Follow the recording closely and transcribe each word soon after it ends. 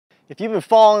If you've been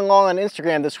following along on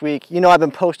Instagram this week, you know I've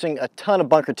been posting a ton of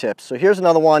bunker tips. So here's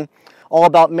another one all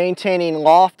about maintaining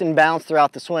loft and bounce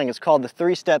throughout the swing. It's called the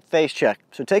 3-step face check.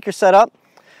 So take your setup,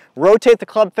 rotate the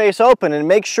club face open, and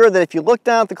make sure that if you look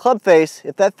down at the club face,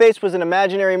 if that face was an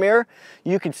imaginary mirror,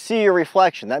 you could see your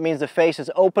reflection. That means the face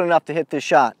is open enough to hit this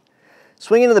shot.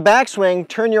 Swing into the backswing,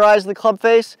 turn your eyes to the club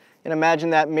face, and imagine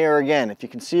that mirror again. If you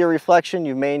can see your reflection,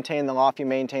 you've maintained the loft, you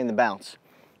maintain the bounce.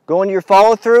 Go into your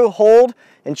follow through, hold,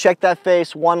 and check that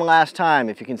face one last time.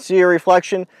 If you can see your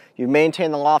reflection, you've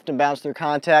maintained the loft and bounce through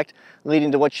contact,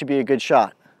 leading to what should be a good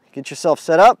shot. Get yourself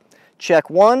set up, check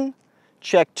 1,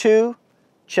 check 2,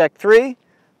 check 3,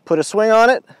 put a swing on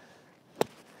it,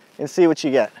 and see what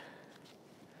you get.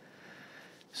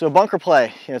 So bunker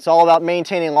play, it's all about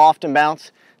maintaining loft and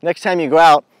bounce. Next time you go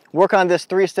out, work on this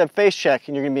 3-step face check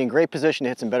and you're going to be in great position to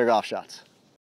hit some better golf shots.